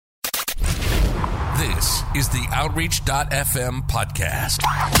This is the Outreach.fm podcast.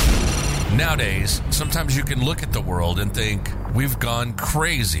 Nowadays, sometimes you can look at the world and think, we've gone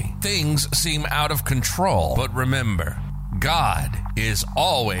crazy. Things seem out of control. But remember, God is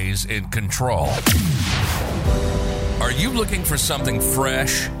always in control. Are you looking for something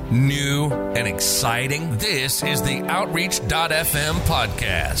fresh, new, and exciting? This is the Outreach.fm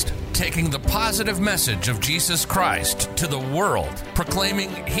podcast, taking the positive message of Jesus Christ to the world, proclaiming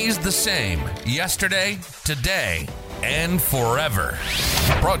He's the same yesterday, today, and forever.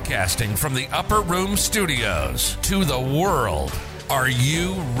 Broadcasting from the Upper Room Studios to the world. Are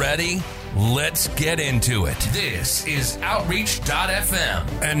you ready? Let's get into it. This is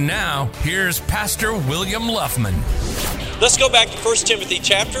Outreach.fm. And now, here's Pastor William Luffman. Let's go back to 1 Timothy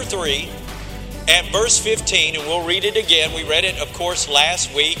chapter 3 and verse 15, and we'll read it again. We read it, of course,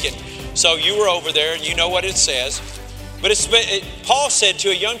 last week, and so you were over there, and you know what it says. But Paul said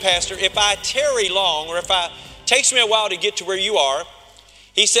to a young pastor, if I tarry long, or if it takes me a while to get to where you are,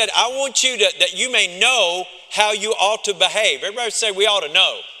 he said, I want you that you may know how you ought to behave. Everybody say we ought to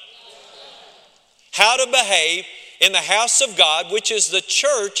know. How to behave in the house of God, which is the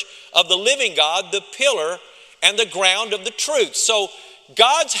church of the living God, the pillar and the ground of the truth. So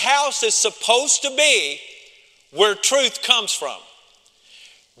God's house is supposed to be where truth comes from.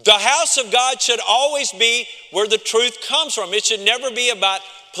 The house of God should always be where the truth comes from. It should never be about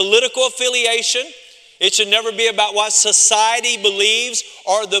political affiliation. It should never be about what society believes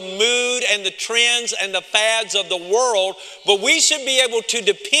or the mood and the trends and the fads of the world. But we should be able to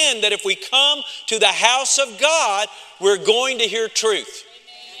depend that if we come to the house of God, we're going to hear truth.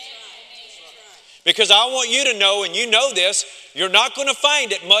 Because I want you to know, and you know this, you're not going to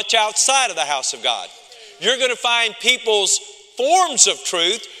find it much outside of the house of God. You're going to find people's forms of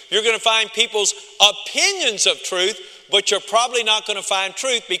truth. You're going to find people's opinions of truth. But you're probably not going to find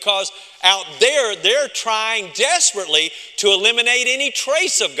truth because out there, they're trying desperately to eliminate any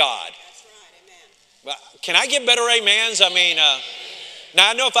trace of God. That's right, amen. Can I get better amens? I mean, now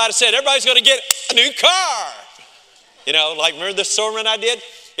I know if I'd have said, everybody's going to get a new car. You know, like remember the sermon I did?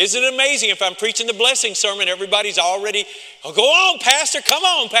 Isn't it amazing if I'm preaching the blessing sermon, everybody's already, oh, go on, Pastor, come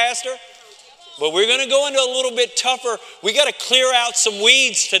on, Pastor. But we're going to go into a little bit tougher. We got to clear out some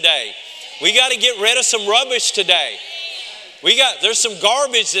weeds today. We got to get rid of some rubbish today. There's some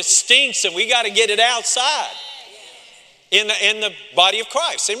garbage that stinks and we got to get it outside in the body of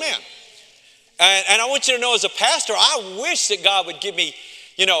Christ. Amen. And I want you to know as a pastor, I wish that God would give me,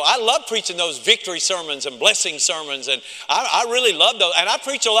 I love preaching those victory sermons and blessing sermons. And I really love those. And I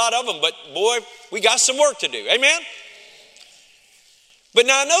preach a lot of them, but boy, we got some work to do. Amen. But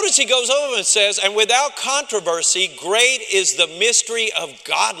now notice he goes over and says, and without controversy, great is the mystery of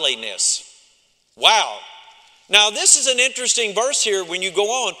godliness. Wow. Now, this is an interesting verse here when you go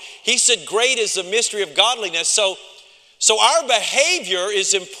on. He said, great is the mystery of godliness. So our behavior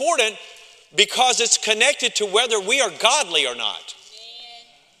is important because it's connected to whether we are godly or not.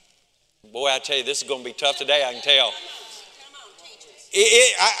 Boy, I tell you, this is going to be tough today, I can tell.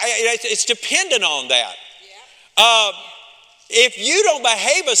 It's dependent on that. If you don't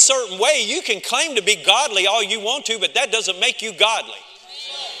behave a certain way, you can claim to be godly all you want to, but that doesn't make you godly.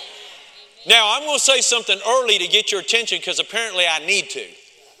 Now, I'm going to say something early to get your attention because apparently I need to.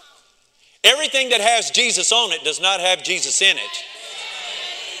 Everything that has Jesus on it does not have Jesus in it.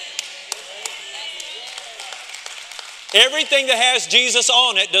 Everything that has Jesus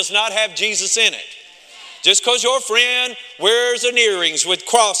on it does not have Jesus in it. Just because your friend wears an earrings with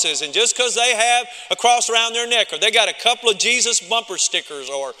crosses and just because they have a cross around their neck or they got a couple of Jesus bumper stickers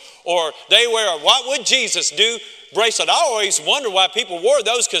or they wear a what would Jesus do bracelet. I always wonder why people wore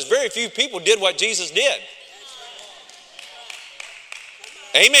those because very few people did what Jesus did.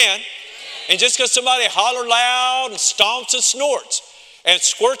 Amen. And just because somebody holler loud and stomps and snorts and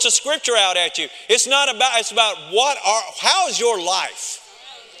squirts a scripture out at you, it's about how is your life?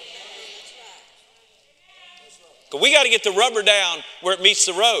 Because we got to get the rubber down where it meets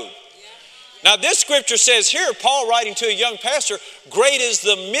the road. Now this scripture says here, Paul writing to a young pastor, great is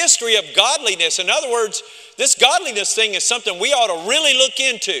the mystery of godliness. In other words, this godliness thing is something we ought to really look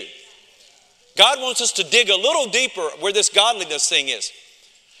into. God wants us to dig a little deeper where this godliness thing is.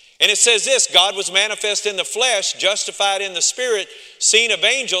 And it says this, God was manifest in the flesh, justified in the spirit, seen of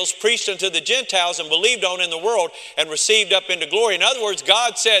angels, preached unto the Gentiles, and believed on in the world, and received up into glory. In other words,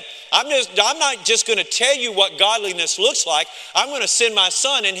 God said, I'm not just going to tell you what godliness looks like. I'm going to send my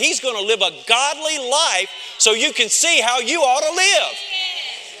son, and he's going to live a godly life so you can see how you ought to live.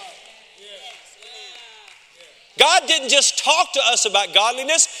 God didn't just talk to us about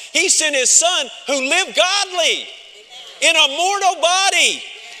godliness. He sent his son who lived godly in a mortal body.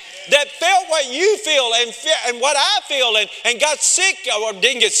 that felt what you feel and what I feel and got sick, or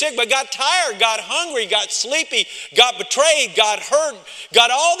didn't get sick, but got tired, got hungry, got sleepy, got betrayed, got hurt, got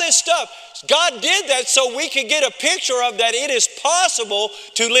all this stuff. God did that so we could get a picture of that it is possible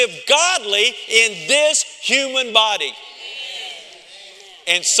to live godly in this human body.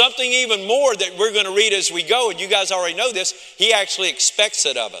 And something even more that we're going to read as we go, and you guys already know this, He actually expects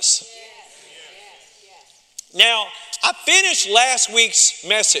it of us. Now, I finished last week's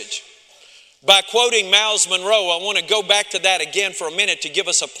message by quoting Miles Monroe. I want to go back to that again for a minute to give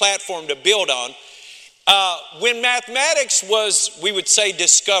us a platform to build on. When mathematics was, we would say,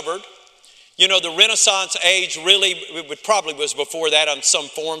 discovered, you know, the Renaissance age really, it probably was before that on some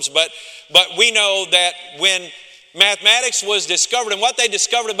forms, but we know that when mathematics was discovered, and what they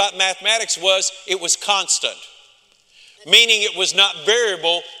discovered about mathematics was it was constant. Meaning it was not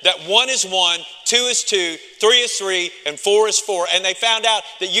variable, that 1 is 1, 2 is 2, 3 is 3, and 4 is 4. And they found out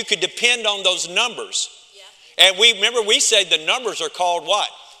that you could depend on those numbers. Yeah. And we said the numbers are called what?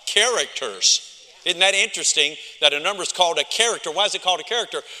 Characters. Isn't that interesting that a number is called a character? Why is it called a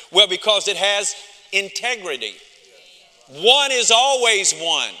character? Well, because it has integrity. 1 is always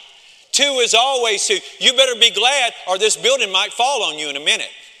 1. 2 is always 2. You better be glad or this building might fall on you in a minute.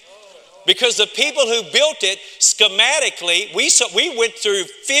 Because the people who built it schematically, we went through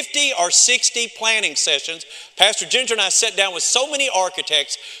 50 or 60 planning sessions. Pastor Ginger and I sat down with so many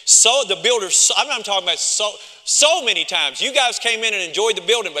architects, so the builders, I'm talking about so many times. You guys came in and enjoyed the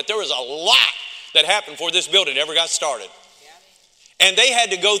building, but there was a lot that happened before this building ever got started. And they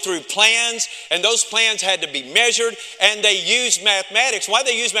had to go through plans, and those plans had to be measured, and they used mathematics. Why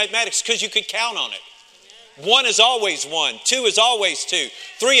they use mathematics? Because you could count on it. 1 is always 1, 2 is always 2,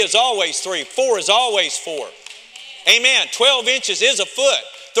 3 is always 3, 4 is always 4. Amen. 12 inches is a foot,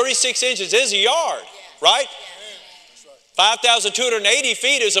 36 inches is a yard, right? 5,280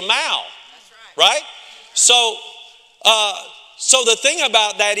 feet is a mile, right? So the thing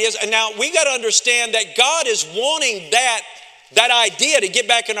about that is, and now we got to understand that God is wanting that idea to get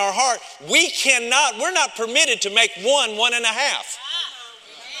back in our heart. We're not permitted to make 1, 1.5.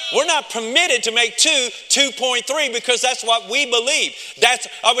 We're not permitted to make 2, 2.3 because that's what we believe.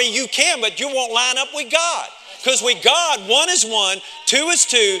 You can, but you won't line up with God. Because with God, 1 is 1, 2 is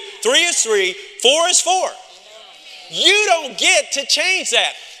 2, 3 is 3, 4 is 4. You don't get to change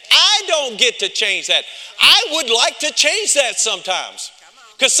that. I don't get to change that. I would like to change that sometimes.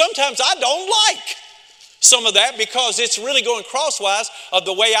 Because sometimes I don't like some of that because it's really going crosswise of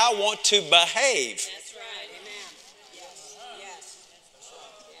the way I want to behave.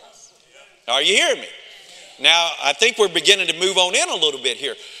 Are you hearing me? Now, I think we're beginning to move on in a little bit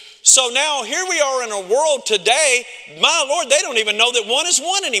here. So now here we are in a world today, my Lord, they don't even know that 1 is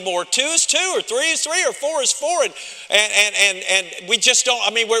 1 anymore. 2 is 2, or 3 is 3, or 4 is 4. And we just don't,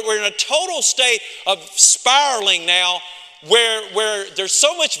 we're in a total state of spiraling now where there's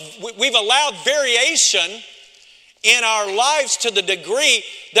so much, we've allowed variation in our lives to the degree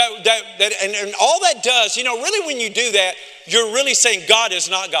that and all that does, really when you do that, you're really saying God is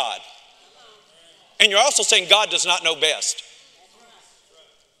not God. And you're also saying God does not know best.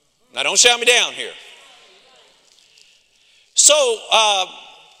 Now don't shout me down here. So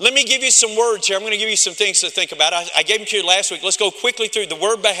let me give you some words here. I'm going to give you some things to think about. I gave them to you last week. Let's go quickly through the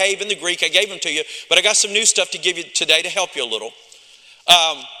word behave in the Greek. I gave them to you, but I got some new stuff to give you today to help you a little.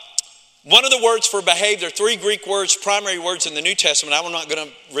 One of the words for behave, there are 3 Greek words, primary words in the New Testament. I'm not going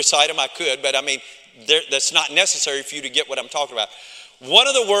to recite them. I could, but that's not necessary for you to get what I'm talking about. One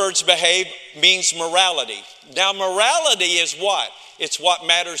of the words, behave, means morality. Now, morality is what? It's what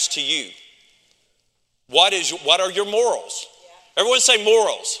matters to you. What are your morals? Everyone say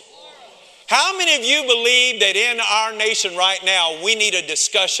morals. How many of you believe that in our nation right now, we need a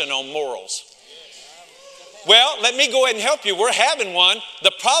discussion on morals? Well, let me go ahead and help you. We're having one.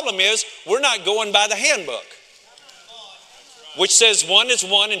 The problem is we're not going by the handbook, which says 1 is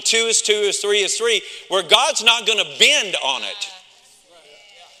 1 and 2 is 2 is 3 is 3, where God's not going to bend on it.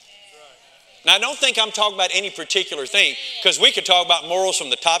 Now, I don't think I'm talking about any particular thing, because we could talk about morals from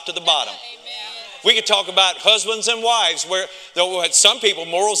the top to the bottom. We could talk about husbands and wives, where some people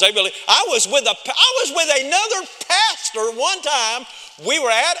morals they believe. I was with another pastor one time. We were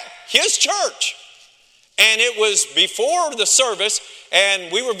at his church, and it was before the service,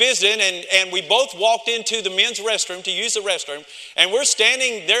 and we were visiting, and we both walked into the men's restroom to use the restroom, and we're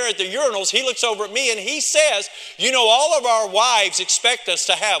standing there at the urinals. He looks over at me and he says, all of our wives expect us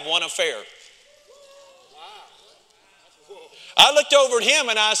to have one affair. I looked over at him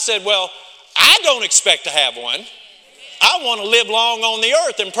and I said, well, I don't expect to have one. I want to live long on the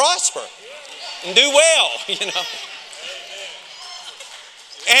earth and prosper and do well,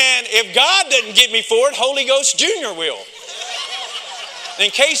 And if God doesn't get me for it, Holy Ghost Jr. will. In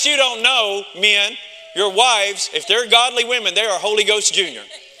case you don't know, men, your wives, if they're godly women, they are Holy Ghost Jr.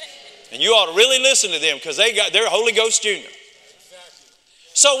 And you ought to really listen to them because they're Holy Ghost Jr.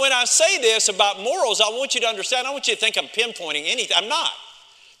 So when I say this about morals, I want you to understand, I want you to think I'm pinpointing anything. I'm not.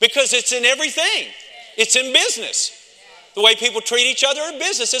 Because it's in everything. It's in business. The way people treat each other in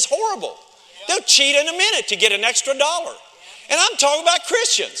business is horrible. They'll cheat in a minute to get an extra dollar. And I'm talking about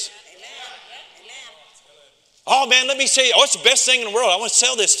Christians. Oh man, let me see. Oh, it's the best thing in the world. I want to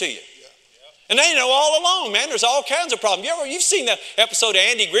sell this to you. And they know all along, man, there's all kinds of problems. You've seen the episode of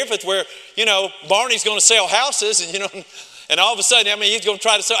Andy Griffith where, Barney's going to sell houses and, and all of a sudden, he's going to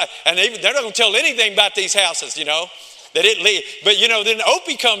try to sell, and they're not going to tell anything about these houses, But then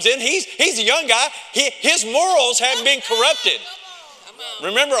Opie comes in. He's a young guy. His morals haven't been corrupted.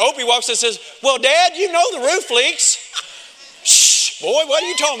 Remember, Opie walks in and says, well, Dad, the roof leaks. Shh, boy, what are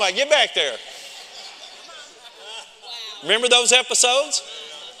you talking about? Get back there. Remember those episodes?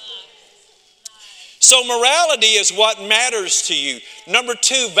 So morality is what matters to you. Number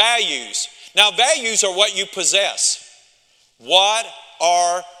 2, values. Now, values are what you possess. What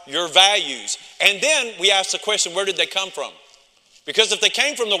are your values? And then we ask the question, where did they come from? Because if they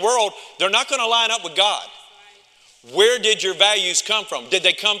came from the world, they're not going to line up with God. Where did your values come from? Did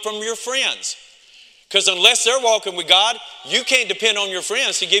they come from your friends? Because unless they're walking with God, you can't depend on your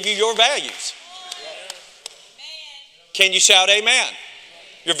friends to give you your values. Can you shout amen?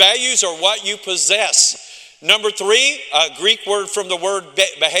 Your values are what you possess. Number 3, a Greek word from the word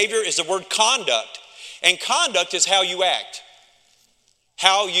behavior is the word conduct. And conduct is how you act.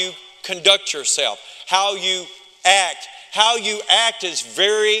 How you conduct yourself. How you act. How you act is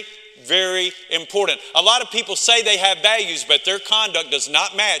very, very important. A lot of people say they have values, but their conduct does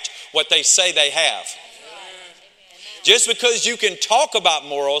not match what they say they have. Just because you can talk about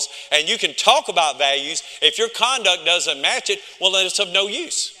morals and you can talk about values, if your conduct doesn't match it, well, then it's of no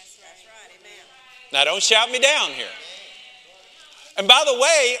use. Now, don't shout me down here. And by the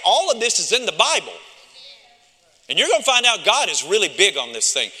way, all of this is in the Bible. And you're going to find out God is really big on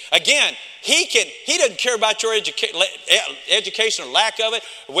this thing. Again, He doesn't care about your education or lack of it,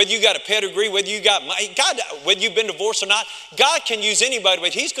 whether you got a pedigree, whether you've been divorced or not. God can use anybody,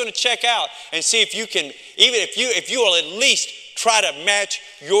 but He's going to check out and see if you can, even if you will at least try to match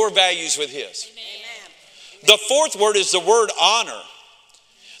your values with His. Amen. The 4th word is the word honor.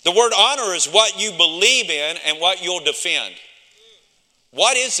 The word honor is what you believe in and what you'll defend.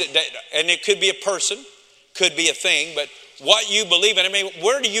 What is it that, and it could be a person, could be a thing, but what you believe in.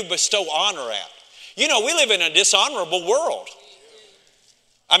 Where do you bestow honor at? We live in a dishonorable world.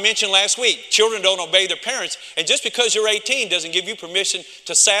 I mentioned last week, children don't obey their parents, and just because you're 18 doesn't give you permission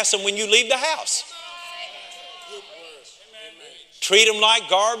to sass them when you leave the house. Treat them like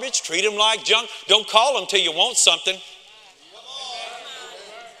garbage, treat them like junk. Don't call them till you want something.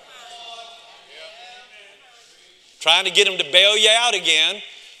 Trying to get them to bail you out again.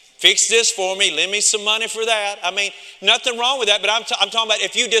 Fix this for me. Lend me some money for that. Nothing wrong with that. But I'm talking about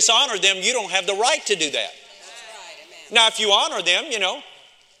if you dishonor them, you don't have the right to do that. Now, if you honor them,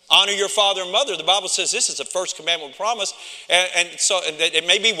 honor your father and mother. The Bible says this is the first commandment promise. And so it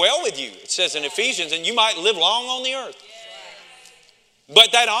may be well with you. It says in Ephesians, and you might live long on the earth.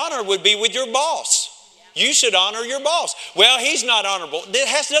 But that honor would be with your boss. You should honor your boss. Well, he's not honorable. It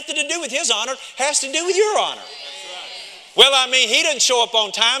has nothing to do with his honor. It has to do with your honor. Well, he didn't show up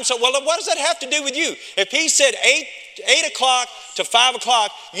on time, so what does that have to do with you? If he said 8 o'clock to 5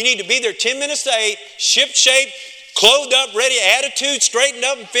 o'clock, you need to be there 10 minutes to 8, ship-shaped, clothed up, ready, attitude straightened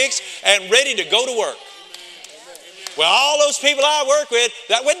up and fixed, and ready to go to work. Well, all those people I work with,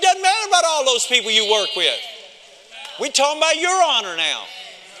 it doesn't matter about all those people you work with. We're talking about your honor now.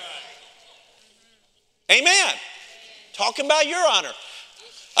 Amen. Talking about your honor.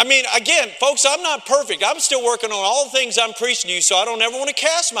 Again, folks, I'm not perfect. I'm still working on all the things I'm preaching to you, so I don't ever want to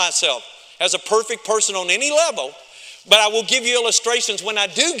cast myself as a perfect person on any level. But I will give you illustrations when I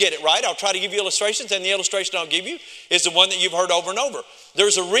do get it right. I'll try to give you illustrations, and the illustration I'll give you is the one that you've heard over and over.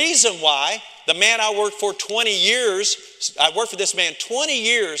 There's a reason why the man I worked for 20 years, I worked for this man 20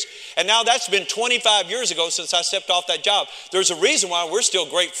 years, and now that's been 25 years ago since I stepped off that job. There's a reason why we're still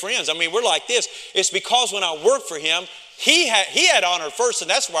great friends. We're like this. It's because when I worked for him, he had honor first, and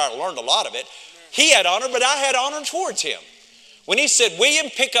that's where I learned a lot of it. He had honor, but I had honor towards him. When he said, William,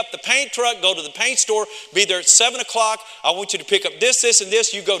 pick up the paint truck, go to the paint store, be there at 7 o'clock. I want you to pick up this, this, and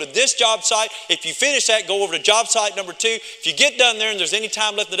this. You go to this job site. If you finish that, go over to job site number 2. If you get done there and there's any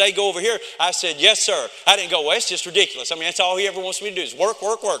time left in the day, go over here. I said, yes, sir. I didn't go, well, it's just ridiculous. That's all he ever wants me to do is work,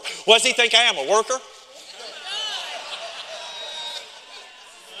 work, work. What does he think I am, a worker?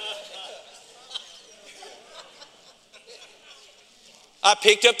 I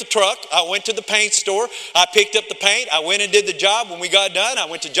picked up the truck. I went to the paint store. I picked up the paint. I went and did the job. When we got done, I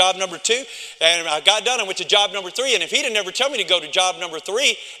went to job number 2. And I got done, I went to job number 3. And if he didn't ever tell me to go to job number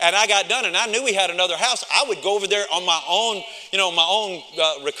 3 and I got done and I knew he had another house, I would go over there on my own,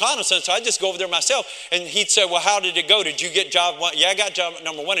 reconnaissance. So I'd just go over there myself. And he'd say, well, how did it go? Did you get job 1? Yeah, I got job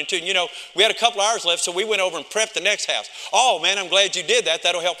number 1 and 2. And, we had a couple hours left, so we went over and prepped the next house. Oh, man, I'm glad you did that.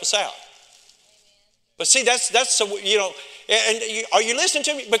 That'll help us out. But see, that's so, and are you listening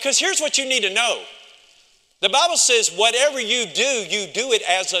to me? Because here's what you need to know. The Bible says, whatever you do it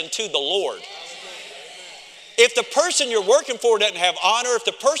as unto the Lord. If the person you're working for doesn't have honor, if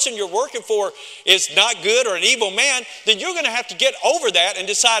the person you're working for is not good or an evil man, then you're going to have to get over that and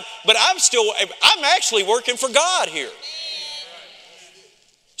decide, but I'm actually working for God here.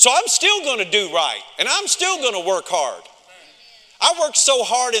 So I'm still going to do right, and I'm still going to work hard. I worked so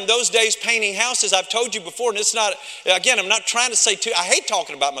hard in those days painting houses. I've told you before, and it's not, again, I'm not trying to say I hate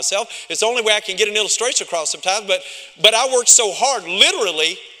talking about myself. It's the only way I can get an illustration across sometimes, but I worked so hard,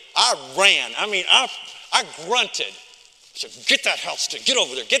 literally, I ran. I mean, I grunted. I said, get that house, get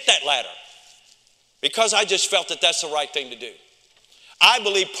over there, get that ladder. Because I just felt that that's the right thing to do. I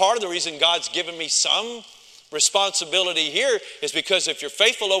believe part of the reason God's given me some responsibility here is because if you're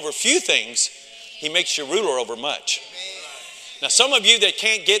faithful over few things, He makes you ruler over much. Now, some of you that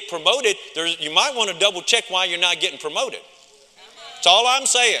can't get promoted, you might want to double check why you're not getting promoted. That's all I'm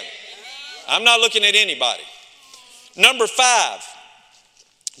saying. I'm not looking at anybody. Number 5,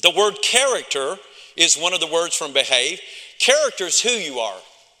 the word character is one of the words from behave. Character is who you are.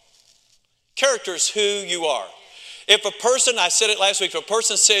 Character is who you are. If a person, I said it last week, if a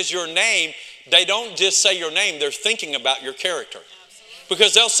person says your name, they don't just say your name, they're thinking about your character.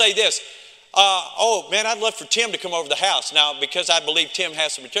 Because they'll say this, oh man, I'd love for Tim to come over to the house. Now, because I believe Tim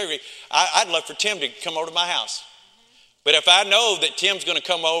has some integrity, I'd love for Tim to come over to my house. But if I know that Tim's going to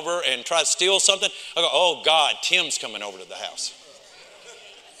come over and try to steal something, I go, oh God, Tim's coming over to the house.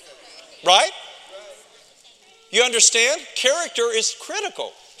 Right? You understand? Character is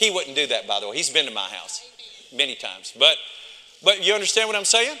critical. He wouldn't do that, by the way. He's been to my house many times. But you understand what I'm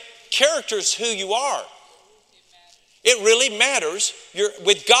saying? Character is who you are. It really matters.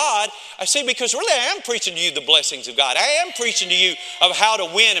 With God, I say, because really I am preaching to you the blessings of God. I am preaching to you of how to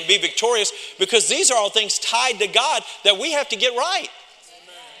win and be victorious, because these are all things tied to God that we have to get right.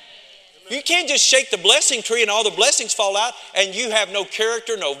 Amen. You can't just shake the blessing tree and all the blessings fall out and you have no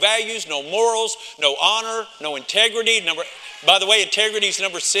character, no values, no morals, no honor, no integrity. By the way, integrity is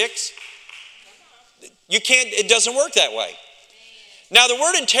number 6. It doesn't work that way. Now, the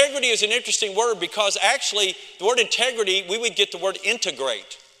word integrity is an interesting word because actually the word integrity, we would get the word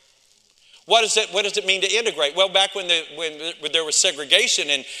integrate. What does it mean to integrate? Well, back when there was segregation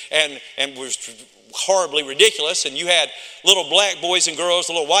and was horribly ridiculous, and you had little black boys and girls,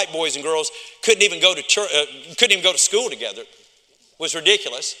 little white boys and girls couldn't even go to church, couldn't even go to school together. It was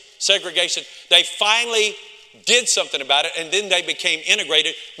ridiculous. Segregation. They finally did something about it, and then they became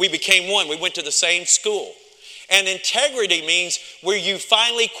integrated. We became one. We went to the same school. And integrity means where you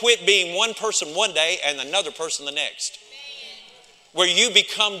finally quit being one person one day and another person the next. Where you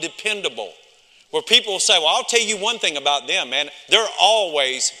become dependable. Where people will say, well, I'll tell you one thing about them, man. They're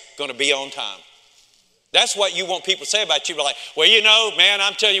always going to be on time. That's what you want people to say about you. Like, well, man,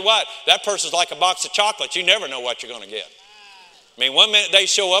 I'm telling you what, that person's like a box of chocolates. You never know what you're going to get. I mean, one minute they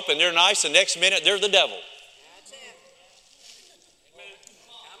show up and they're nice, the next minute they're the devil.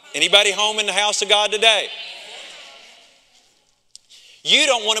 Anybody home in the house of God today? You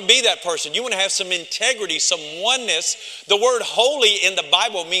don't want to be that person. You want to have some integrity, some oneness. The word holy in the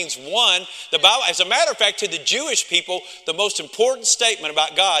Bible means one. The Bible, as a matter of fact, to the Jewish people, the most important statement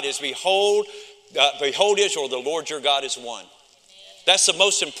about God is behold Israel, the Lord your God is one. That's the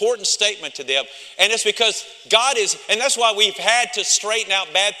most important statement to them. And it's because God is, and that's why we've had to straighten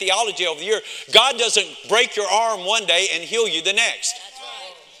out bad theology over the year. God doesn't break your arm one day and heal you the next.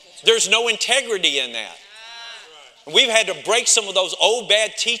 There's no integrity in that. We've had to break some of those old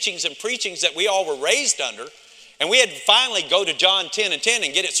bad teachings and preachings that we all were raised under. And we had to finally go to John 10:10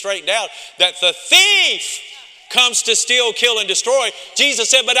 and get it straightened out that the thief comes to steal, kill, and destroy. Jesus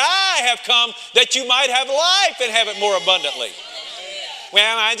said, but I have come that you might have life and have it more abundantly.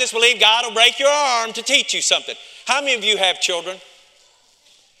 Well, I just believe God will break your arm to teach you something. How many of you have children?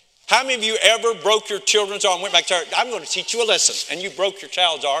 How many of you ever broke your children's arm, went back to her, I'm going to teach you a lesson, and you broke your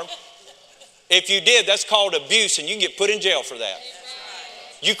child's arm? If you did, that's called abuse, and you can get put in jail for that.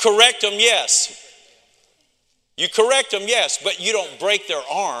 You correct them, yes. You correct them, yes, but you don't break their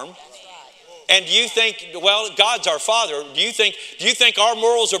arm. And do you think, well, God's our Father. Do you think our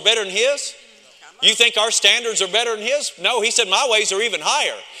morals are better than His? You think our standards are better than his? No, he said, my ways are even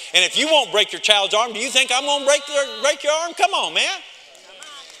higher. And if you won't break your child's arm, do you think I'm going to break your arm? Come on, man.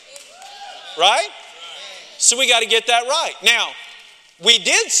 Right? So we got to get that right. Now, we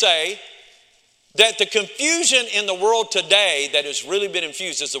did say that the confusion in the world today that has really been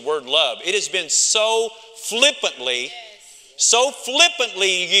infused is the word love. It has been so flippantly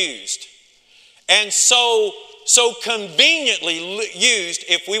used and so conveniently used.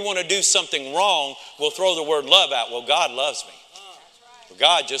 If we want to do something wrong, we'll throw the word love out. Well, God loves me. Well,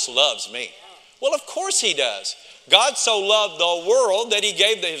 God just loves me. Well, of course he does. God so loved the world that he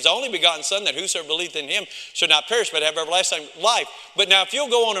gave his only begotten Son, that whosoever believeth in him should not perish but have everlasting life. But now if you'll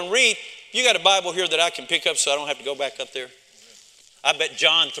go on and read, you got a Bible here that I can pick up so I don't have to go back up there? I bet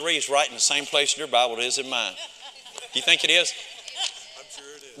John 3 is right in the same place in your Bible it is in mine. You think it is? I'm sure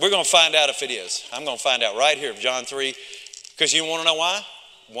it is. We're going to find out if it is. I'm going to find out right here, John 3. Because you want to know why?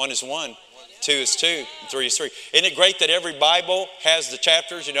 1 is 1. 2 is 2, and 3 is 3. Isn't it great that every Bible has the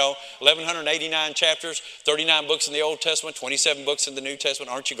chapters, 1,189 chapters, 39 books in the Old Testament, 27 books in the New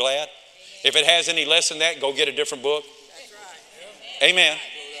Testament. Aren't you glad? If it has any less than that, go get a different book. That's right. Amen.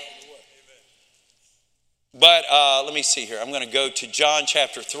 But let me see here. I'm going to go to John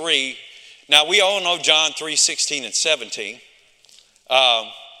chapter 3. Now, we all know John 3, 16 and 17.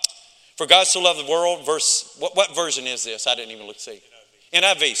 For God so loved the world, what version is this? I didn't even look to see.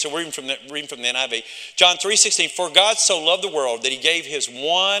 NIV. So we're reading from the NIV. John 3:16. For God so loved the world that he gave his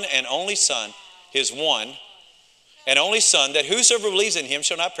one and only Son, that whosoever believes in him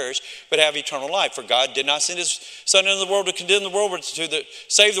shall not perish, but have eternal life. For God did not send his Son into the world to condemn the world, but to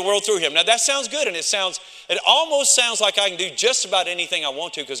save the world through him. Now that sounds good, and it almost sounds like I can do just about anything I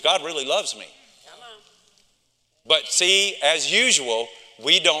want to because God really loves me. But see, as usual,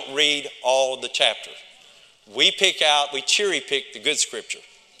 we don't read all the chapter. We cherry pick the good scripture.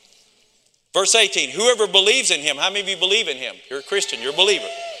 Verse 18, whoever believes in him, how many of you believe in him? You're a Christian, you're a believer.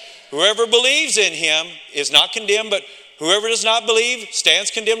 Whoever believes in him is not condemned, but whoever does not believe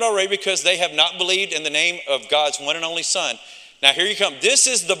stands condemned already because they have not believed in the name of God's one and only Son. Now here you come. This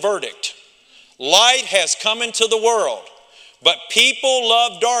is the verdict. Light has come into the world, but people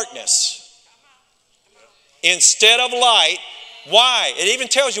love darkness instead of light. Why? It even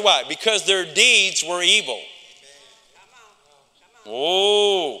tells you why. Because their deeds were evil.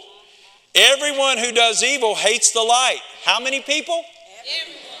 Oh, everyone who does evil hates the light. How many people?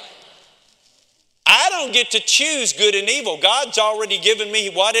 Everyone. I don't get to choose good and evil. God's already given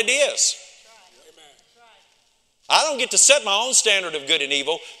me what it is. I don't get to set my own standard of good and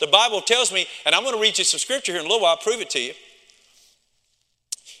evil. The Bible tells me, and I'm going to read you some scripture here in a little while, I'll prove it to you.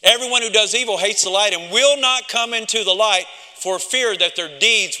 Everyone who does evil hates the light and will not come into the light for fear that their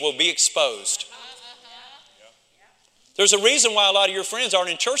deeds will be exposed. There's a reason why a lot of your friends aren't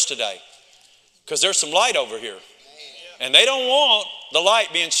in church today. Because there's some light over here. And they don't want the light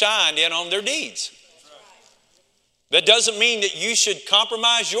being shined in on their deeds. That doesn't mean that you should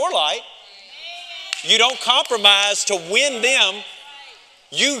compromise your light. You don't compromise to win them.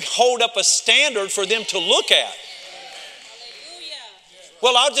 You hold up a standard for them to look at.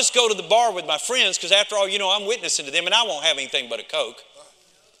 Well, I'll just go to the bar with my friends because after all, I'm witnessing to them and I won't have anything but a Coke.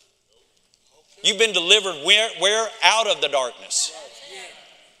 You've been delivered where? Out of the darkness.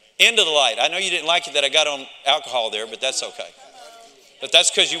 Into the light. I know you didn't like it that I got on alcohol there, but that's okay. But that's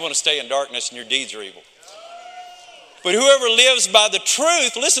because you want to stay in darkness and your deeds are evil. But whoever lives by the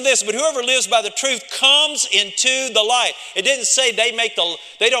truth, listen to this, but whoever lives by the truth comes into the light. It didn't say they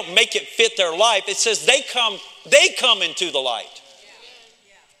don't make it fit their life. It says they come into the light.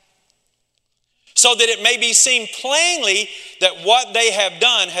 So that it may be seen plainly that what they have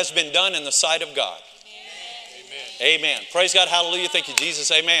done has been done in the sight of God. Amen. Amen. Praise God. Hallelujah. Thank you,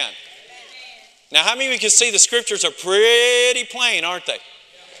 Jesus. Amen. Amen. Now, how many of you can see the scriptures are pretty plain, aren't they?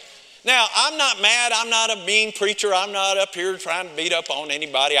 Now, I'm not mad. I'm not a mean preacher. I'm not up here trying to beat up on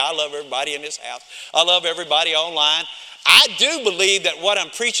anybody. I love everybody in this house. I love everybody online. I do believe that what I'm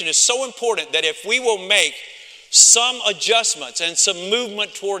preaching is so important that if we will make some adjustments and some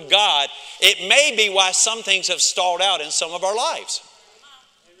movement toward God, it may be why some things have stalled out in some of our lives.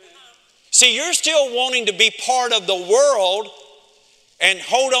 See, you're still wanting to be part of the world and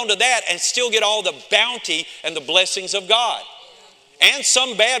hold on to that and still get all the bounty and the blessings of God. And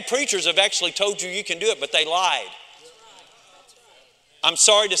some bad preachers have actually told you can do it, but they lied. I'm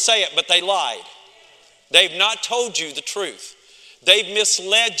sorry to say it, but they lied. They've not told you the truth. They've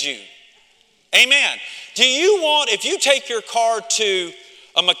misled you. Amen. Do you want, if you take your car to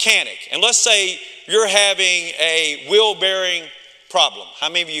a mechanic, and let's say you're having a wheel bearing problem. How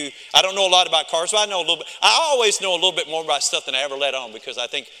many of you, I don't know a lot about cars, but I know a little bit. I always know a little bit more about stuff than I ever let on because I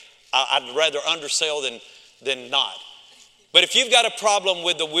think I'd rather undersell than not. But if you've got a problem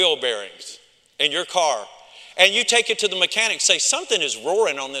with the wheel bearings in your car, and you take it to the mechanic, say, something is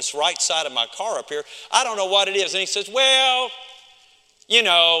roaring on this right side of my car up here. I don't know what it is. And he says, well, you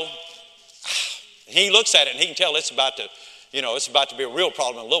know, he looks at it and he can tell it's about to be a real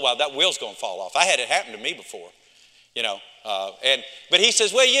problem in a little while. That wheel's going to fall off. I had it happen to me before, but he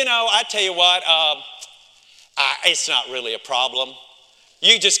says, well, I tell you what, it's not really a problem.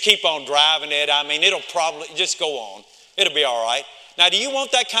 You just keep on driving it. I mean, it'll probably just go on. It'll be all right. Now, do you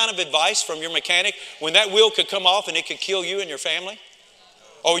want that kind of advice from your mechanic when that wheel could come off and it could kill you and your family?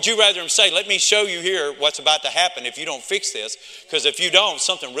 Or would you rather him say, let me show you here what's about to happen if you don't fix this, because if you don't,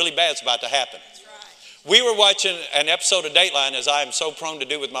 something really bad's about to happen. We were watching an episode of Dateline, as I am so prone to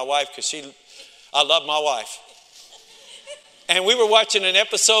do with my wife, because I love my wife. And we were watching an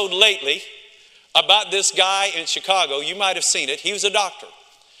episode lately about this guy in Chicago. You might have seen it. He was a doctor.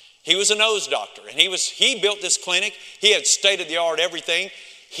 He was a nose doctor, and he built this clinic. He had state-of-the-art everything.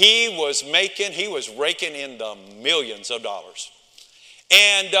 He was raking in the millions of dollars.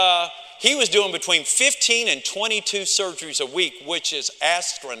 And he was doing between 15 and 22 surgeries a week, which is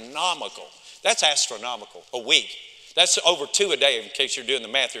astronomical. That's astronomical, a week. That's over 2 a day, in case you're doing the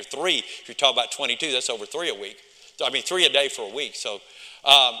math. Or 3, if you're talking about 22, that's over 3 a week. 3 a day for a week. So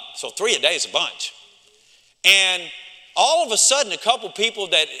 3 a day is a bunch. And all of a sudden, a couple people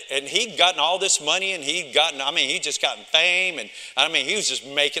and he'd gotten all this money, and he'd just gotten fame, and he was just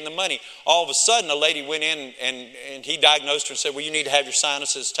making the money. All of a sudden, a lady went in and he diagnosed her and said, well, you need to have your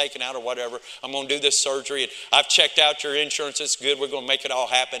sinuses taken out or whatever. I'm going to do this surgery, and I've checked out your insurance. It's good. We're going to make it all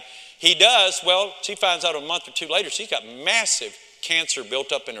happen. He does. Well, she finds out a month or 2 later, she's got massive cancer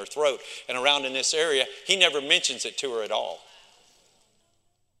built up in her throat and around in this area. He never mentions it to her at all.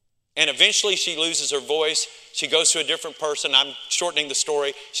 And eventually she loses her voice. She goes to a different person. I'm shortening the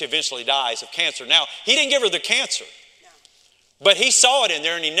story. She eventually dies of cancer. Now, he didn't give her the cancer, but he saw it in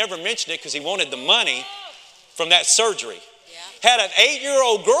there and he never mentioned it because he wanted the money from that surgery. Had an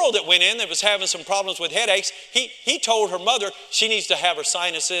 8-year-old girl that went in that was having some problems with headaches. He told her mother she needs to have her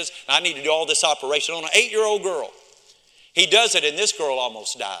sinuses. I need to do all this operation on an 8-year-old girl. He does it, and this girl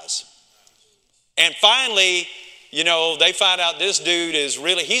almost dies. And finally, they find out this dude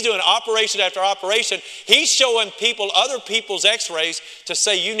he's doing operation after operation. He's showing other people's x-rays to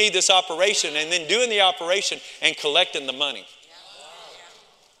say you need this operation, and then doing the operation and collecting the money.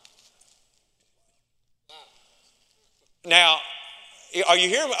 Now, are you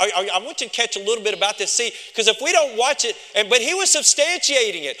hearing? I want you to catch a little bit about this. See, because if we don't watch it, but he was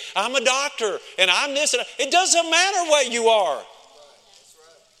substantiating it. I'm a doctor, and I'm this. And it doesn't matter what you are.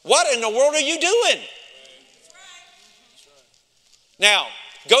 What in the world are you doing? Now,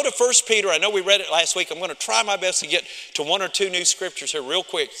 go to 1 Peter. I know we read it last week. I'm going to try my best to get to 1 or 2 new scriptures here real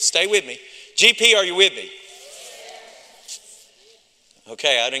quick. Stay with me. GP, are you with me?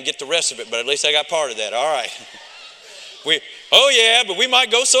 Okay, I didn't get the rest of it, but at least I got part of that. All right. But we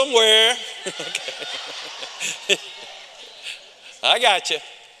might go somewhere. I got you.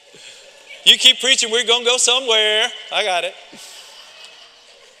 You keep preaching, we're going to go somewhere. I got it.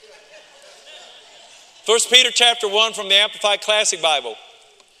 1 Peter chapter 1 from the Amplified Classic Bible.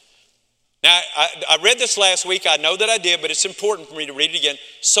 Now, I read this last week. I know that I did, but it's important for me to read it again.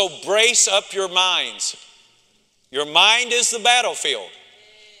 So brace up your minds. Your mind is the battlefield.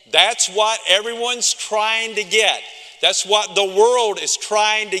 That's what everyone's trying to get. That's what the world is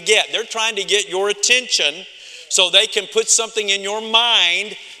trying to get. They're trying to get your attention so they can put something in your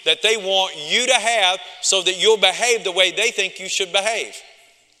mind that they want you to have so that you'll behave the way they think you should behave.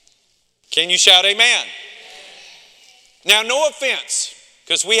 Can you shout amen? Now, no offense,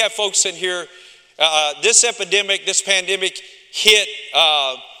 because we have folks in here, this pandemic hit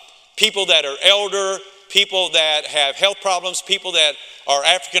people that are elder, people that have health problems, people that are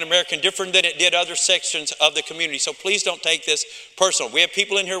African American, different than it did other sections of the community. So please don't take this personal. We have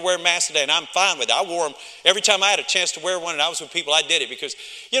people in here wearing masks today, and I'm fine with it. I wore them every time I had a chance to wear one, and I was with people. I did it because,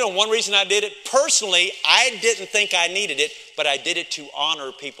 one reason I did it, personally, I didn't think I needed it, but I did it to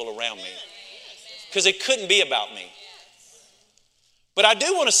honor people around me because it couldn't be about me. But I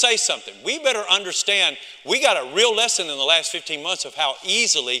do want to say something. We better understand, we got a real lesson in the last 15 months of how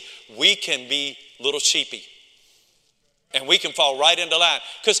easily we can be little sheepy. And we can fall right into line.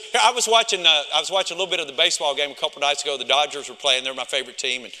 Because I was watching a little bit of the baseball game a couple nights ago. The Dodgers were playing. They're my favorite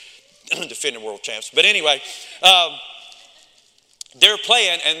team and defending world champs. But anyway, they're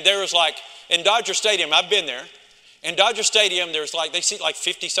playing, and there was in Dodger Stadium, I've been there. In Dodger Stadium, they seat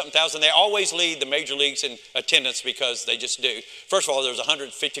 50-something thousand. They always lead the major leagues in attendance because they just do. First of all, there's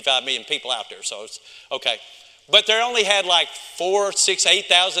 155 million people out there, so it's okay. But they only had like 4, 6,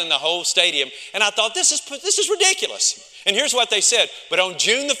 8,000 in the whole stadium. And I thought, this is ridiculous. And here's what they said. But on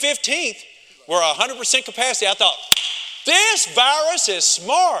June the 15th, we're 100% capacity. I thought, this virus is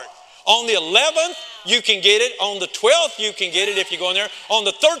smart. On the 11th, you can get it. On the 12th, you can get it if you go in there. On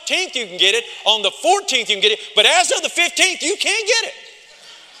the 13th, you can get it. On the 14th, you can get it. But as of the 15th, you can't get it.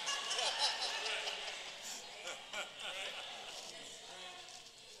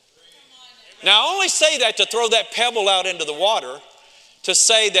 Now, I only say that to throw that pebble out into the water, to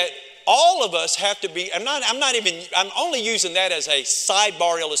say that all of us have to be, I'm only using that as a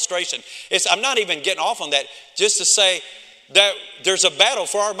sidebar illustration. I'm not even getting off on that, just to say that there's a battle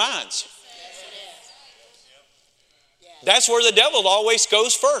for our minds. That's where the devil always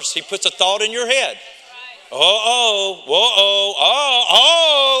goes first. He puts a thought in your head. Oh.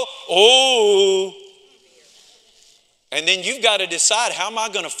 And then you've got to decide, how am I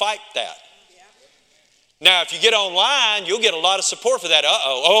going to fight that? Now, if you get online, you'll get a lot of support for that.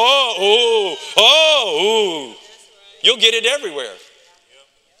 You'll get it everywhere.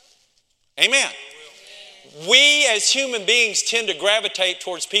 Amen. We as human beings tend to gravitate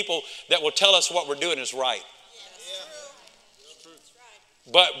towards people that will tell us what we're doing is right.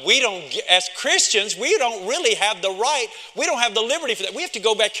 But we don't, as Christians, we don't really have the right, we don't have the liberty for that. We have to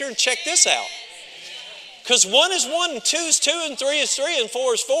go back here and check this out. Because 1 is 1, and 2 is 2, and 3 is 3, and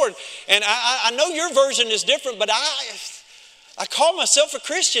 4 is 4. And I know your version is different, but I call myself a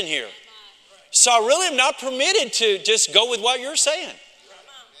Christian here. So I really am not permitted to just go with what you're saying.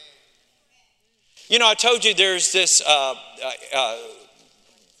 You know, I told you there's this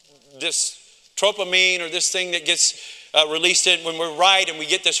tropamine, or this thing that gets released when we're right, and we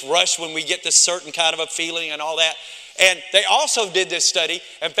get this rush when we get this certain kind of a feeling and all that. And they also did this study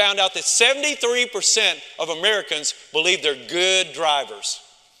and found out that 73% of Americans believe they're good drivers.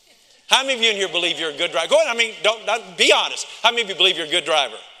 How many of you in here believe you're a good driver? Go ahead, don't be honest. How many of you believe you're a good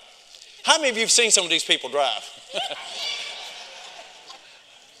driver? How many of you have seen some of these people drive?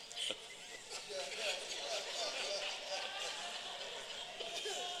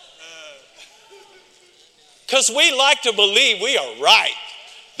 Because we like to believe we are right.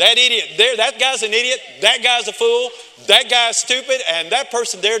 That idiot there, that guy's an idiot, that guy's a fool, that guy's stupid, and that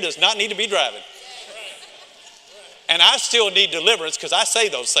person there does not need to be driving. And I still need deliverance, because I say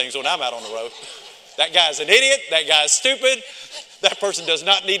those things when I'm out on the road. That guy's an idiot, that guy's stupid, that person does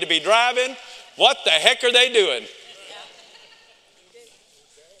not need to be driving. What the heck are they doing?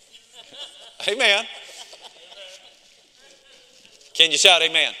 Amen. Can you shout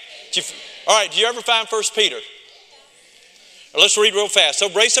amen? All right, do you ever find 1 Peter? Let's read real fast. So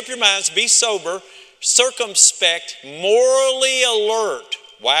brace up your minds, be sober, circumspect, morally alert.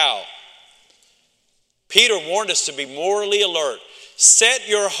 Wow. Peter warned us to be morally alert. Set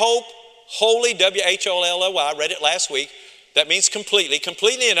your hope wholly, W-H-O-L-L-Y. I read it last week. That means completely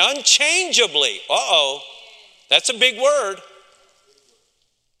and unchangeably. That's a big word.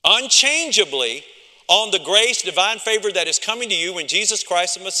 Unchangeably on the grace, divine favor that is coming to you when Jesus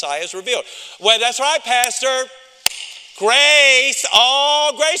Christ the Messiah is revealed. Well, that's right, Pastor. Grace,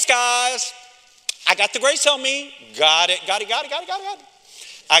 grace, guys. I got the grace on me. Got it.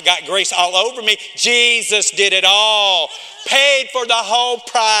 I got grace all over me. Jesus did it all. Paid for the whole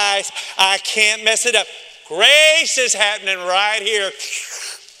price. I can't mess it up. Grace is happening right here.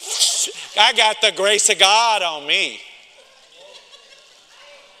 I got the grace of God on me.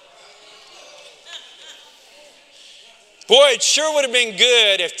 Boy, it sure would have been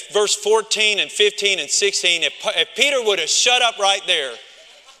good if verse 14 and 15 and 16, if Peter would have shut up right there,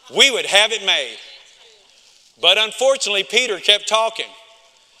 we would have it made. But unfortunately, Peter kept talking.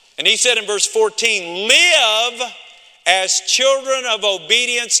 And he said in verse 14, live as children of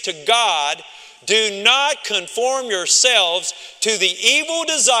obedience to God. Do not conform yourselves to the evil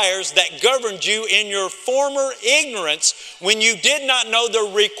desires that governed you in your former ignorance when you did not know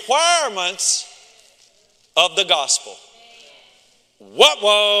the requirements of the gospel.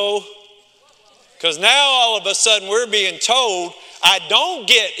 Whoa. Because now all of a sudden we're being told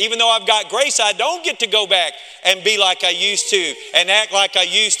even though I've got grace, I don't get to go back and be like I used to, and act like I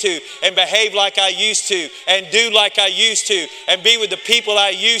used to, and behave like I used to, and do like I used to, and be with the people I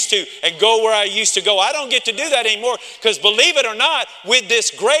used to, and go where I used to go. I don't get to do that anymore, because believe it or not, with this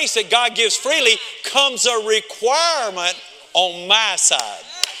grace that God gives freely comes a requirement on my side.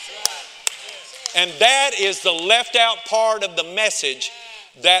 And that is the left out part of the message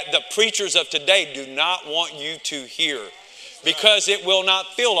that the preachers of today do not want you to hear, because it will not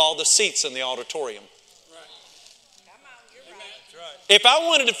fill all the seats in the auditorium. If I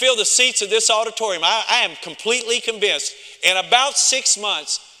wanted to fill the seats of this auditorium, I am completely convinced in about 6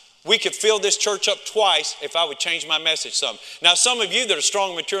 months, we could fill this church up twice if I would change my message some. Now, some of you that are strong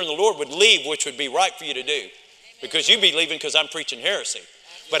and mature in the Lord would leave, which would be right for you to do, because you'd be leaving because I'm preaching heresy.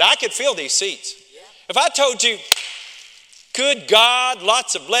 But I could fill these seats. If I told you, good God,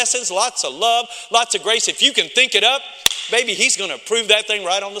 lots of blessings, lots of love, lots of grace, if you can think it up, baby, he's going to approve that thing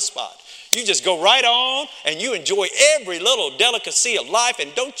right on the spot. You just go right on and you enjoy every little delicacy of life,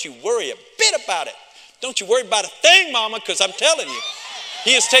 and don't you worry a bit about it. Don't you worry about a thing, Mama, because I'm telling you,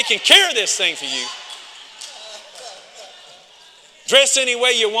 he is taking care of this thing for you. Dress any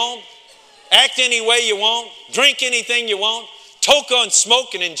way you want, act any way you want, drink anything you want, toke on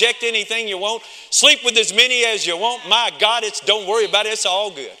smoke and inject anything you want, sleep with as many as you want. My God, don't worry about it, it's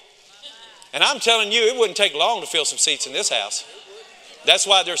all good. And I'm telling you, it wouldn't take long to fill some seats in this house. That's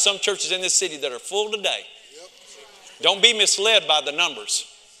why there are some churches in this city that are full today. Don't be misled by the numbers.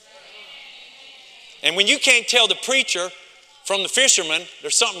 And when you can't tell the preacher from the fisherman,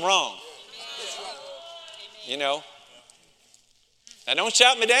 there's something wrong. You know. Now don't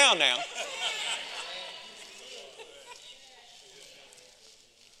shout me down now.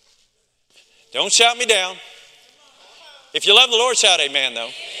 Don't shout me down. If you love the Lord, shout amen though.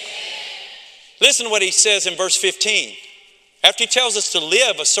 Listen to what he says in verse 15. After he tells us to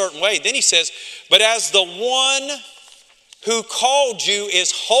live a certain way, then he says, but as the one who called you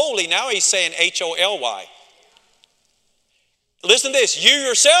is holy. Now he's saying Holy. Listen to this. You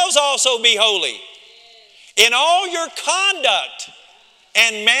yourselves also be holy in all your conduct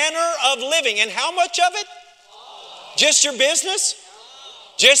and manner of living. And how much of it? Just your business?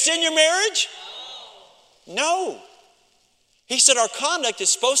 Just in your marriage? No. He said our conduct is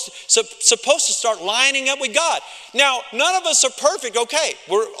supposed to start lining up with God. Now, none of us are perfect, okay.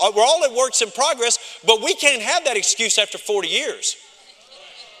 We're all at works in progress, but we can't have that excuse after 40 years.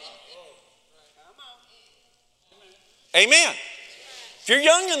 Amen. If you're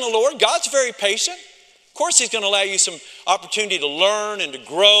young in the Lord, God's very patient. Of course, he's going to allow you some opportunity to learn and to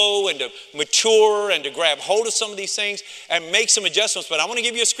grow and to mature and to grab hold of some of these things and make some adjustments. But I want to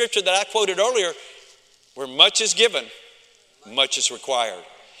give you a scripture that I quoted earlier, where much is given, much is required.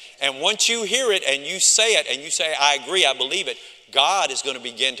 And once you hear it and you say it and you say, I agree, I believe it, God is going to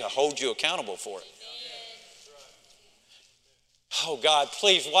begin to hold you accountable for it. Oh God,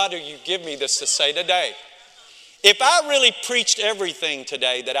 please, why do you give me this to say today? If I really preached everything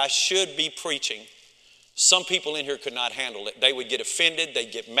today that I should be preaching, some people in here could not handle it. They would get offended,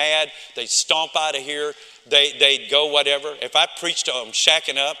 they'd get mad, they'd stomp out of here, they'd go whatever. If I preached on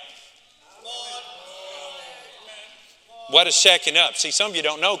shacking up, what is shacking up? See, some of you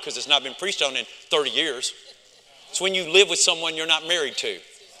don't know because it's not been preached on in 30 years. It's when you live with someone you're not married to.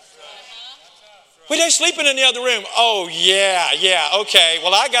 Well, they sleeping in the other room. Oh, yeah, okay.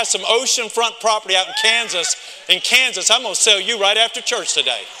 Well, I got some oceanfront property out in Kansas. I'm going to sell you right after church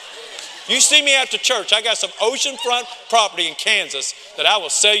today. You see me after church. I got some oceanfront property in Kansas that I will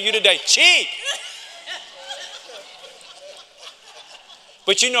sell you today. Cheap.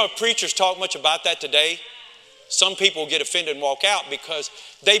 But you know, if preachers talk much about that today, some people get offended and walk out because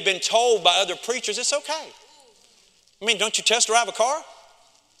they've been told by other preachers it's okay. I mean, don't you test drive a car?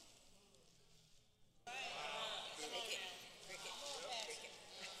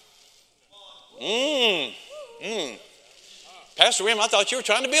 Pastor Wim, I thought you were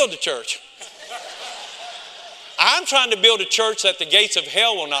trying to build a church. I'm trying to build a church that the gates of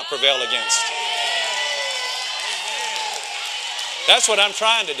hell will not prevail against. That's what I'm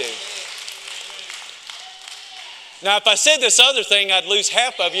trying to do. Now, if I said this other thing, I'd lose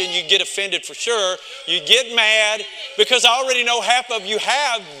half of you and you'd get offended for sure. You'd get mad because I already know half of you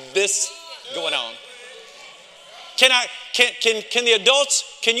have this going on. Can the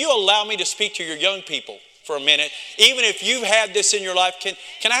adults, can you allow me to speak to your young people for a minute? Even if you've had this in your life,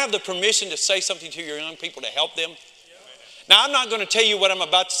 can I have the permission to say something to your young people to help them? Now, I'm not going to tell you what I'm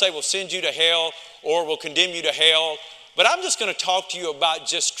about to say will send you to hell or will condemn you to hell, but I'm just going to talk to you about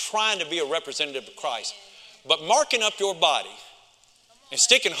just trying to be a representative of Christ. But marking up your body and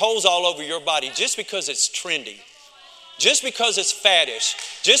sticking holes all over your body just because it's trendy, just because it's faddish,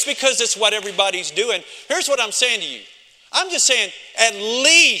 just because it's what everybody's doing. Here's what I'm saying to you. I'm just saying, at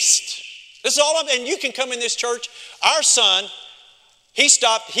least, this is all and you can come in this church. Our son, he's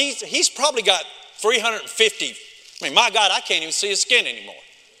probably got 350. I mean, my God, I can't even see his skin anymore.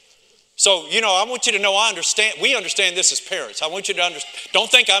 So, you know, I want you to know we understand this as parents. I want you to understand. Don't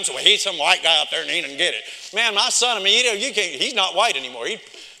think he's some white guy out there and he didn't get it. Man, my son, I mean, he's not white anymore.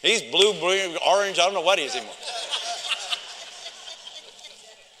 He's blue, orange, I don't know what he is anymore.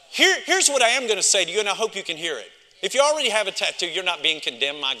 Here's what I am going to say to you, and I hope you can hear it. If you already have a tattoo, you're not being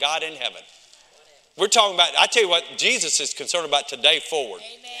condemned, my God in heaven. We're talking about, I tell you what, Jesus is concerned about today forward.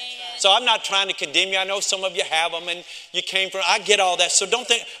 Amen. So I'm not trying to condemn you. I know some of you have them and you came from, I get all that. So don't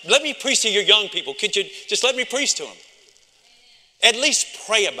think, let me preach to your young people. Could you just let me preach to them? At least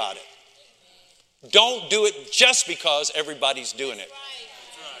pray about it. Don't do it just because everybody's doing it.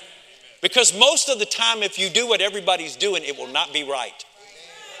 Because most of the time, if you do what everybody's doing, it will not be right.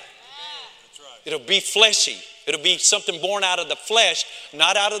 It'll be fleshy. It'll be something born out of the flesh,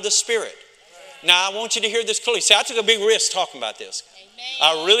 not out of the spirit. Now, I want you to hear this clearly. See, I took a big risk talking about this.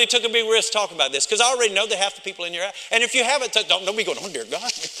 I really took a big risk talking about this because I already know that half the people in here. And if you haven't, don't be going, oh, dear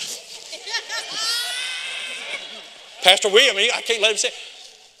God. Pastor William, I can't let him say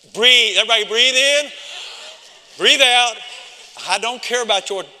it. Breathe. Everybody breathe in. Breathe out. I don't care about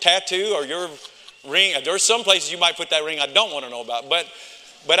your tattoo or your ring. There's some places you might put that ring I don't want to know about. But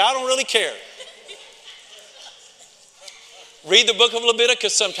I don't really care. Read the book of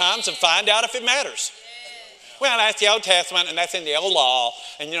Leviticus sometimes and find out if it matters. Well, that's the Old Testament and that's in the old law.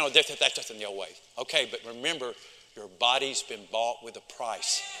 And that's just in the old way. Okay, but remember, your body's been bought with a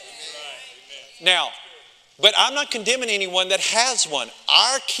price. Now, but I'm not condemning anyone that has one.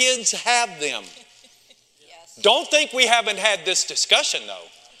 Our kids have them. Don't think we haven't had this discussion, though.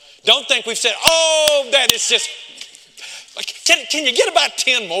 Don't think we've said, oh, that is just, can you get about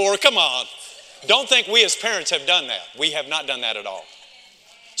 10 more? Come on. Don't think we as parents have done that. We have not done that at all.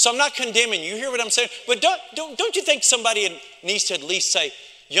 So I'm not condemning you. You hear what I'm saying? But don't you think somebody needs to at least say,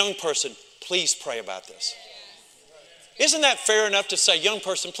 young person, please pray about this? Isn't that fair enough to say, young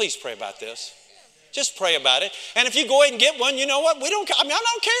person, please pray about this? Just pray about it. And if you go ahead and get one, you know what? I don't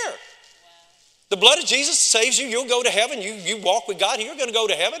care. The blood of Jesus saves you. You'll go to heaven. You walk with God. You're going to go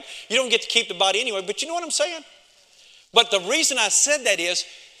to heaven. You don't get to keep the body anyway. But you know what I'm saying? But the reason I said that is,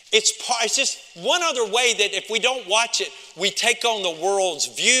 it's just one other way that if we don't watch it, we take on the world's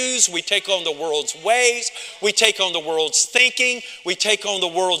views, we take on the world's ways, we take on the world's thinking, we take on the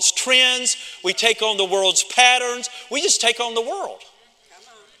world's trends, we take on the world's patterns. We just take on the world.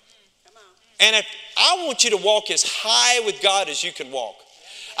 Come on. And if I want you to walk as high with God as you can walk.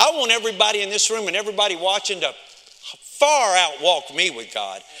 I want everybody in this room and everybody watching to far outwalk me with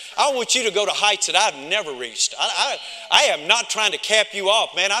God. I want you to go to heights that I've never reached. I am not trying to cap you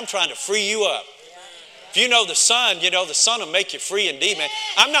off, man. I'm trying to free you up. If you know the Son will make you free indeed, man.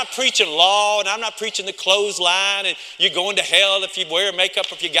 I'm not preaching law and I'm not preaching the clothesline and you're going to hell if you wear makeup,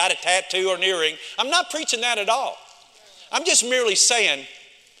 if you got a tattoo or an earring. I'm not preaching that at all. I'm just merely saying,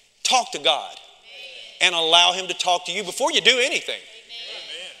 talk to God and allow Him to talk to you before you do anything.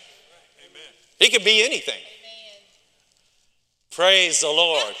 It could be anything. Praise the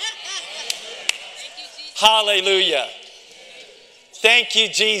Lord. Hallelujah. Thank you,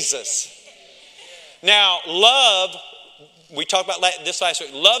 Jesus. Now, love, we talked about this last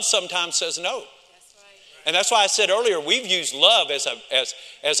week. Love sometimes says no. And that's why I said earlier, we've used love as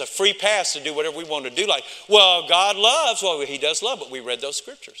a free pass to do whatever we want to do. Like, well, God loves. Well, He does love, but we read those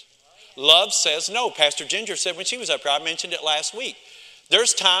scriptures. Love says no. Pastor Ginger said when she was up here, I mentioned it last week.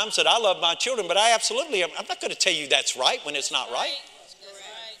 There's times that I love my children, but I'm not going to tell you that's right when it's not right.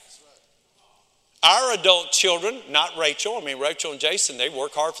 Our adult children, not Rachel. Rachel and Jason, they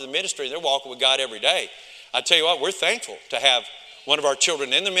work hard for the ministry. They're walking with God every day. I tell you what, we're thankful to have one of our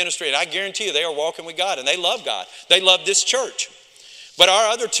children in the ministry, and I guarantee you they are walking with God, and they love God. They love this church. But our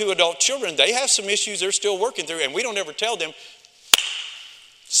other two adult children, they have some issues they're still working through, and we don't ever tell them,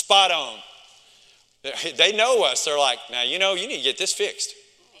 spot on. They know us. They're like, now, you need to get this fixed.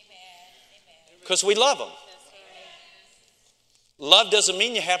 Because we love them. Love doesn't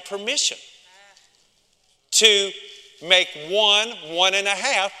mean you have permission to make 1,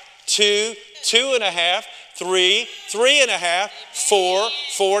 1.5, 2, 2.5, 3, 3.5, 4,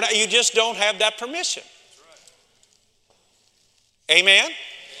 4. You just don't have that permission. Amen?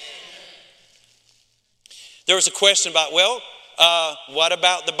 There was a question about, what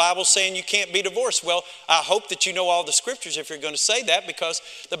about the Bible saying you can't be divorced? Well, I hope that you know all the scriptures if you're going to say that, because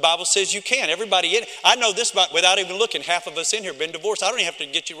the Bible says you can. Everybody in it. I know this without even looking. Half of us in here have been divorced. I don't even have to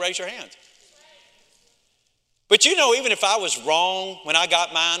get you to raise your hands. But even if I was wrong when I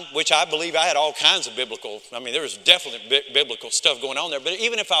got mine, which I believe I had all kinds of there was definitely biblical stuff going on there. But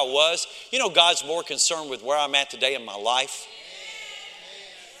even if I was, God's more concerned with where I'm at today in my life.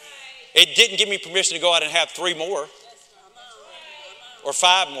 It didn't give me permission to go out and have 3 more. Or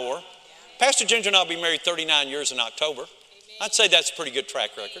 5 more. Pastor Ginger and I will be married 39 years in October. I'd say that's a pretty good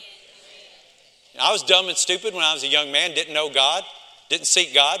track record. I was dumb and stupid when I was a young man, didn't know God, didn't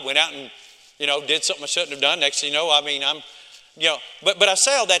seek God, went out and, did something I shouldn't have done. Next thing you know, but I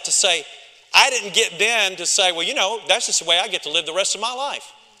say all that to say, I didn't get then to say, that's just the way I get to live the rest of my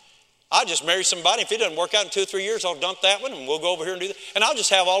life. I'll just marry somebody. If it doesn't work out in 2 or 3 years, I'll dump that one and we'll go over here and do that. And I'll just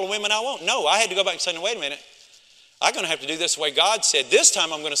have all the women I want. No, I had to go back and say, no, wait a minute. I'm going to have to do this the way God said. This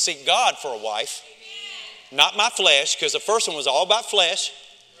time I'm going to seek God for a wife, not my flesh, because the first one was all about flesh.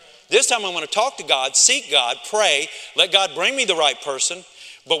 This time I'm going to talk to God, seek God, pray, let God bring me the right person.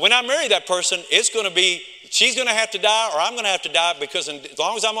 But when I marry that person, it's going to be, she's going to have to die or I'm going to have to die, because as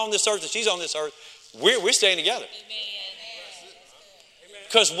long as I'm on this earth and she's on this earth, we're staying together.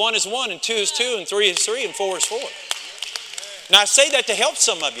 Because 1 is 1 and 2 is 2 and 3 is 3 and 4 is 4. Now I say that to help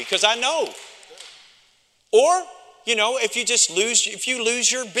some of you because I know. Or, you know, if you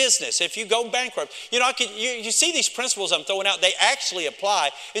lose your business, if you go bankrupt, you know, you see these principles I'm throwing out, they actually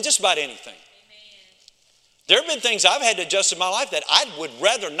apply in just about anything. There have been things I've had to adjust in my life that I would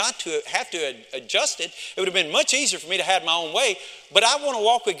rather not to have to adjust it. It would have been much easier for me to have my own way, but I want to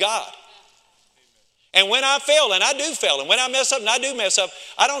walk with God. And when I fail, and I do fail, and when I mess up, and I do mess up,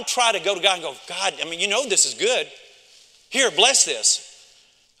 I don't try to go to God and go, God, I mean, you know this is good. Here, bless this.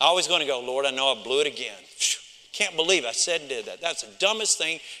 I'm always going to go, Lord, I know I blew it again. Can't believe I said and did that. That's the dumbest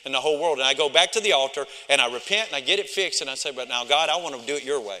thing in the whole world. And I go back to the altar, and I repent, and I get it fixed, and I say, but now, God, I want to do it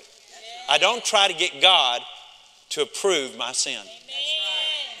your way. I don't try to get God to approve my sin. Amen.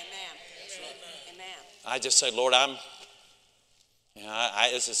 I just say, Lord,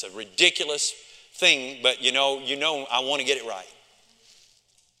 this is a ridiculous thing, but you know, I want to get it right.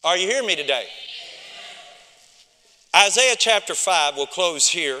 Are you hearing me today? Isaiah chapter 5, we'll close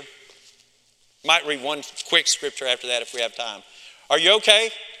here. Might read one quick scripture after that if we have time. Are you okay?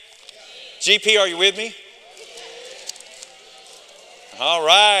 GP, are you with me? All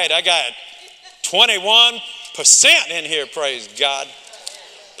right, I got 21% in here, praise God.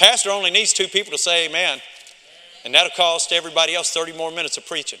 Pastor only needs 2 people to say amen. And that'll cost everybody else 30 more minutes of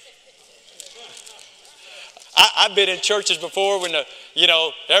preaching. I've been in churches before when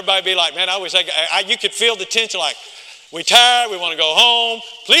everybody be like, man, I wish you could feel the tension, like, we're tired, we want to go home,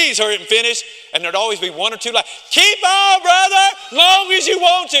 please hurry and finish. And there'd always be 1 or 2 like, keep on, brother, long as you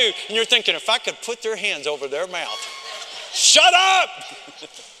want to. And you're thinking, if I could put their hands over their mouth, shut up.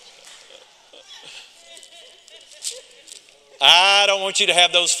 I don't want you to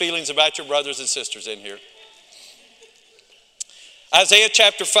have those feelings about your brothers and sisters in here. Isaiah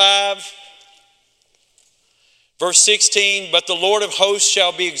chapter 5. Verse 16, but the Lord of hosts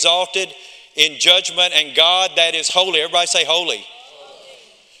shall be exalted in judgment, and God that is holy, everybody say holy,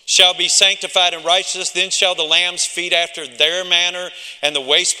 shall be sanctified in righteousness. Then shall the lambs feed after their manner, and the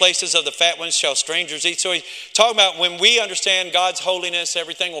waste places of the fat ones shall strangers eat. So he's talking about when we understand God's holiness,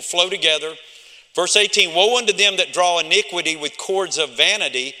 everything will flow together. Verse 18, woe unto them that draw iniquity with cords of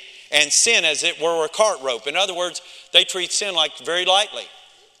vanity, and sin as it were a cart rope. In other words, they treat sin like very lightly.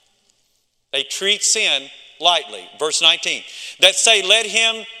 They treat sin lightly. Verse 19, that say, let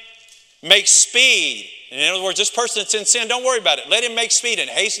him make speed. In other words, this person that's in sin, don't worry about it. Let him make speed and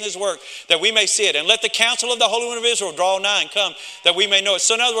hasten his work that we may see it. And let the counsel of the Holy One of Israel draw nigh and come that we may know it.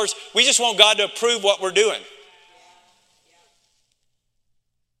 So in other words, we just want God to approve what we're doing.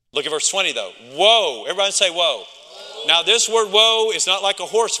 Look at verse 20 though. Woe. Everybody say woe. Now this word woe is not like a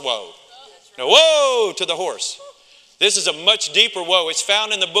horse woe. No, woe to the horse. This is a much deeper woe. It's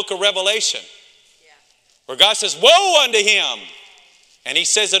found in the book of Revelation, where God says, woe unto him. And he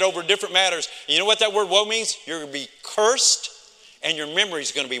says it over different matters. You know what that word woe means? You're going to be cursed and your memory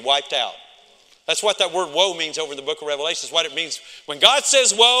is going to be wiped out. That's what that word woe means over in the book of Revelation. It's what it means. When God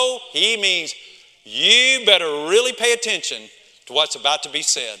says woe, he means you better really pay attention to what's about to be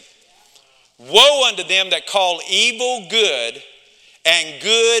said. Woe unto them that call evil good and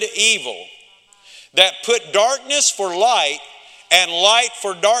good evil, that put darkness for light and light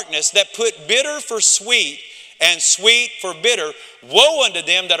for darkness, that put bitter for sweet and sweet for bitter. Woe unto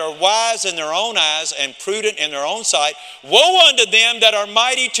them that are wise in their own eyes and prudent in their own sight. Woe unto them that are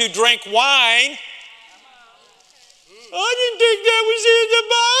mighty to drink wine. I didn't think that was in the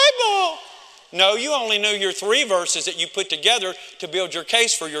Bible. No, you only knew your 3 verses that you put together to build your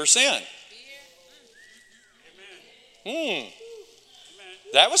case for your sin.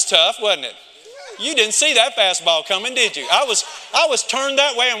 That was tough, wasn't it? You didn't see that fastball coming, did you? I was turned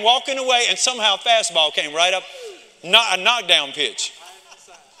that way and walking away, and somehow fastball came right up, not a knockdown pitch.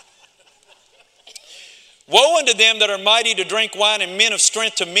 Woe unto them that are mighty to drink wine and men of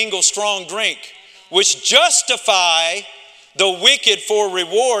strength to mingle strong drink, which justify the wicked for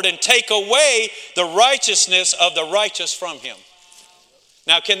reward and take away the righteousness of the righteous from him.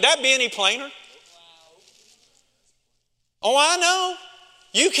 Now, can that be any plainer? Oh, I know.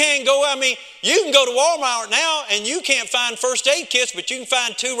 You can't go, you can go to Walmart now and you can't find first aid kits, but you can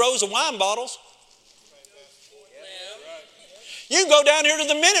find 2 rows of wine bottles. You can go down here to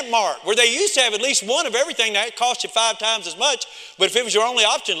the Minute Mart where they used to have at least one of everything. Now, it cost you 5 times as much, but if it was your only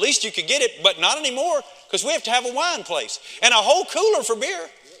option, at least you could get it, but not anymore because we have to have a wine place and a whole cooler for beer.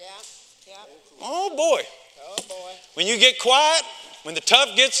 Yeah. Oh, boy. Oh, boy. When you get quiet, when the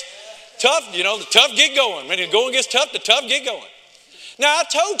tough gets tough, the tough get going. When the going gets tough, the tough get going. Now, I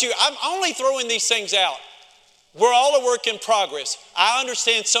told you, I'm only throwing these things out. We're all a work in progress. I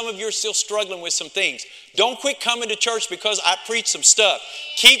understand some of you are still struggling with some things. Don't quit coming to church because I preach some stuff.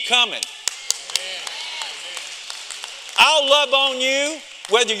 Keep coming. I'll love on you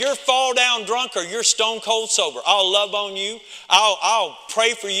whether you're fall down drunk or you're stone cold sober. I'll love on you. I'll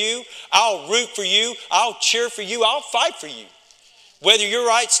pray for you. I'll root for you. I'll cheer for you. I'll fight for you. Whether you're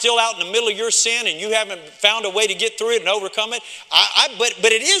still out in the middle of your sin and you haven't found a way to get through it and overcome it.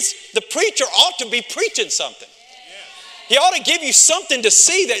 But it is, the preacher ought to be preaching something. He ought to give you something to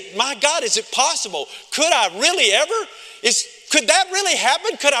see that, my God, is it possible? Could I really ever? Could that really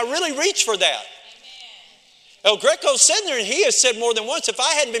happen? Could I really reach for that? El Greco's sitting there and he has said more than once, if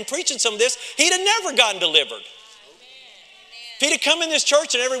I hadn't been preaching some of this, he'd have never gotten delivered. If he'd have come in this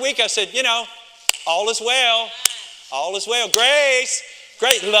church and every week I said, all is well. All is well. Grace.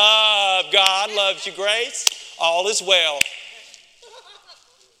 Great love. God loves you, Grace. All is well.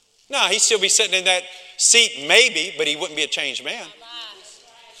 No, he'd still be sitting in that seat maybe, but he wouldn't be a changed man.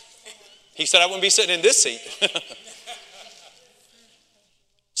 He said, I wouldn't be sitting in this seat.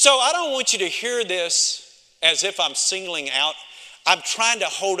 So I don't want you to hear this as if I'm singling out. I'm trying to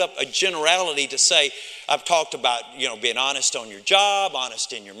hold up a generality to say, I've talked about, being honest on your job,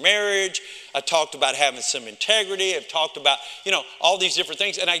 honest in your marriage. I talked about having some integrity. I've talked about, all these different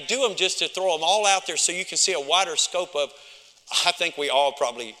things. And I do them just to throw them all out there so you can see a wider scope of, I think we all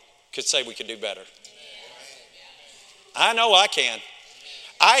probably could say we could do better. I know I can.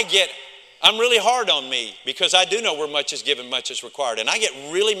 I'm really hard on me because I do know where much is given, much is required. And I get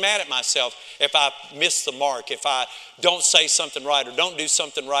really mad at myself if I miss the mark, if I don't say something right or don't do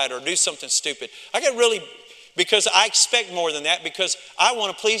something right or do something stupid. I get really, because I expect more than that because I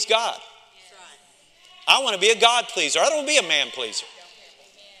want to please God. I want to be a God pleaser. I don't want to be a man pleaser.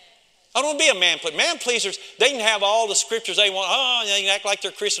 I don't want to be a man pleaser. Man pleasers, they can have all the scriptures they want. Oh, they can act like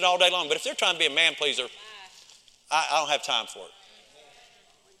they're Christian all day long. But if they're trying to be a man pleaser, I don't have time for it.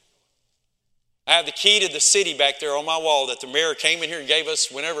 I have the key to the city back there on my wall that the mayor came in here and gave us,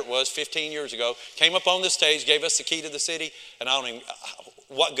 whenever it was, 15 years ago, came up on the stage, gave us the key to the city, and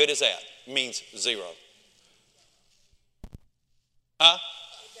what good is that? It means zero. Huh?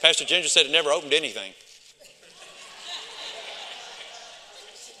 Pastor Ginger said it never opened anything.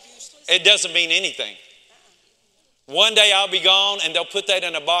 It doesn't mean anything. One day I'll be gone and they'll put that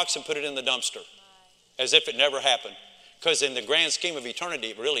in a box and put it in the dumpster as if it never happened. Because in the grand scheme of eternity,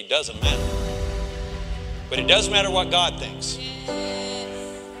 it really doesn't matter. But it does matter what God thinks.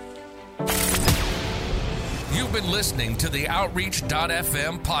 You've been listening to the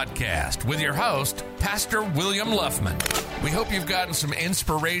Outreach.fm podcast with your host, Pastor William Luffman. We hope you've gotten some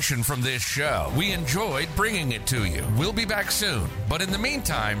inspiration from this show. We enjoyed bringing it to you. We'll be back soon. But in the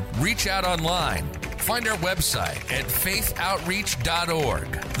meantime, reach out online. Find our website at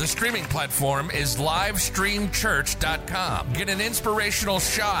faithoutreach.org. The streaming platform is livestreamchurch.com. Get an inspirational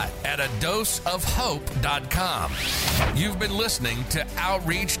shot at adoseofhope.com. You've been listening to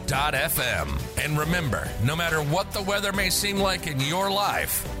Outreach.fm. And remember, no matter what the weather may seem like in your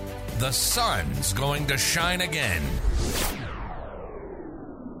life, the sun's going to shine again.